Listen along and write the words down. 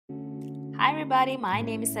Hi everybody, my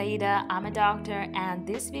name is Saida. I'm a doctor and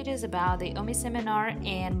this video is about the OMI seminar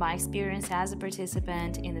and my experience as a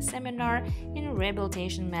participant in the seminar in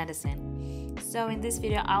rehabilitation medicine. So in this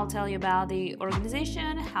video I'll tell you about the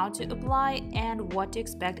organization, how to apply and what to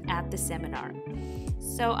expect at the seminar.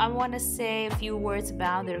 So I want to say a few words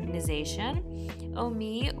about the organization.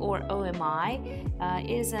 OMI or OMI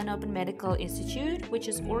is an open medical institute which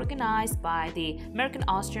is organized by the American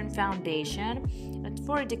Austrian Foundation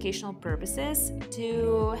for educational purposes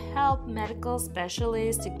to help medical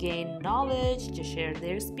specialists to gain knowledge, to share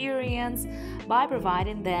their experience by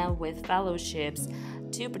providing them with fellowships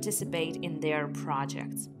to participate in their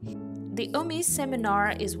projects. The OMI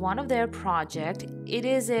seminar is one of their projects. It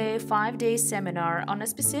is a 5-day seminar on a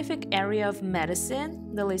specific area of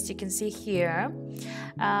medicine, the list you can see here.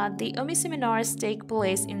 The OMI seminars take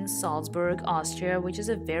place in Salzburg, Austria, which is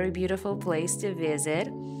a very beautiful place to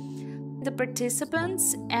visit. The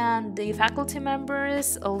participants and the faculty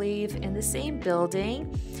members live in the same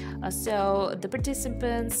building, so the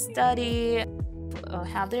participants study,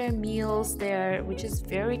 have their meals there, which is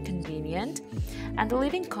very convenient, and the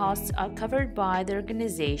living costs are covered by the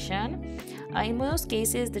organization. In most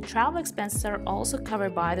cases, the travel expenses are also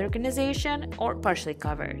covered by the organization or partially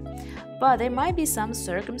covered, but there might be some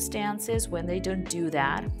circumstances when they don't do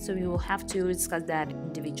that, so we will have to discuss that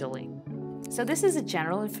individually. So this is a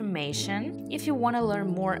general information. If you want to learn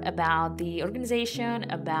more about the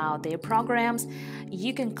organization, about their programs,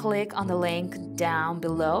 you can click on the link down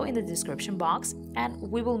below in the description box, and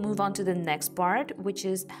we will move on to the next part, which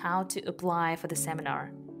is how to apply for the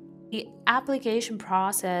seminar. The application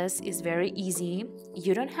process is very easy.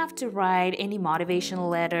 You don't have to write any motivational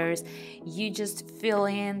letters. You just fill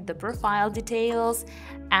in the profile details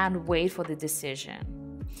and wait for the decision.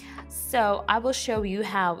 So I will show you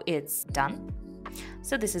how it's done.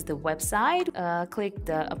 So this is the website. Click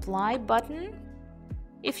the apply button.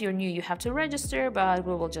 If you're new, you have to register, but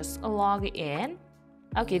we will just log in.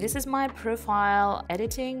 Okay, this is my profile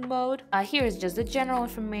editing mode. Here is just the general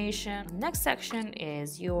information. Next section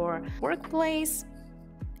is your workplace,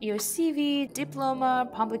 your CV, diploma,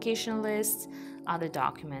 publication list, other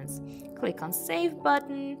documents. Click on save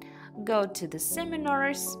button, go to the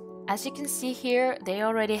seminars. As you can see here, they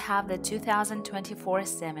already have the 2024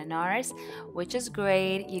 seminars, which is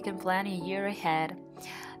great. You can plan a year ahead.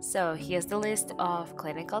 So here's the list of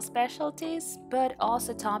clinical specialties, but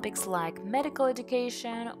also topics like medical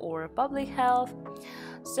education or public health.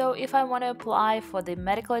 So if I want to apply for the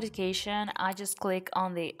medical education, I just click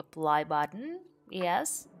on the apply button,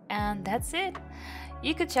 yes, and that's it.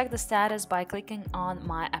 You could check the status by clicking on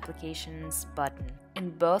my applications button. In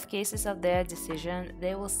both cases of their decision,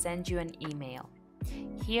 they will send you an email.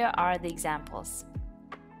 Here are the examples.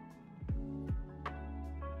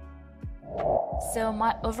 So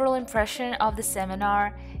my overall impression of the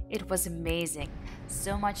seminar, it was amazing.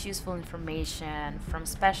 So much useful information from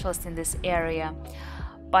specialists in this area.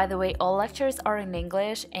 By the way, all lectures are in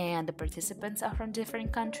English and the participants are from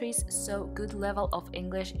different countries, so good level of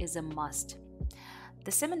English is a must.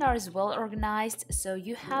 The seminar is well organized, so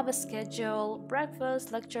you have a schedule: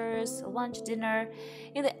 breakfast, lectures, lunch, dinner.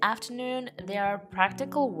 In the afternoon, there are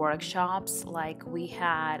practical workshops, like we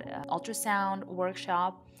had an ultrasound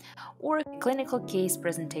workshop or clinical case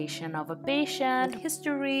presentation of a patient,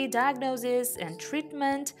 history, diagnosis, and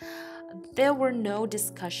treatment. There were no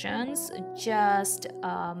discussions, just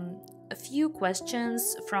a few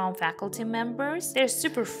questions from faculty members. They're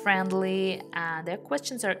super friendly and their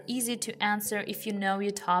questions are easy to answer if you know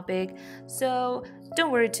your topic, so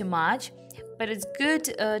don't worry too much. But it's good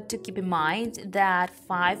to keep in mind that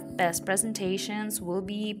 5 best presentations will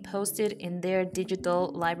be posted in their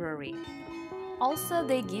digital library. Also,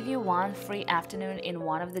 they give you one free afternoon in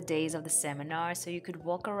one of the days of the seminar, so you could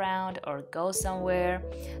walk around or go somewhere.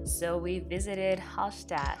 So we visited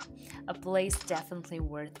Hallstatt, a place definitely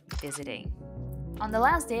worth visiting. On the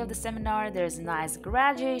last day of the seminar, there's a nice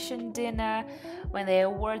graduation dinner when they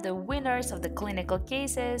award the winners of the clinical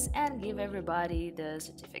cases and give everybody the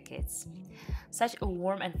certificates. Such a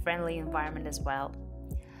warm and friendly environment as well.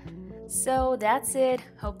 So that's it.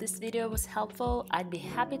 Hope this video was helpful. I'd be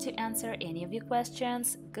happy to answer any of your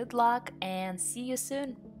questions. Good luck and see you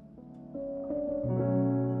soon.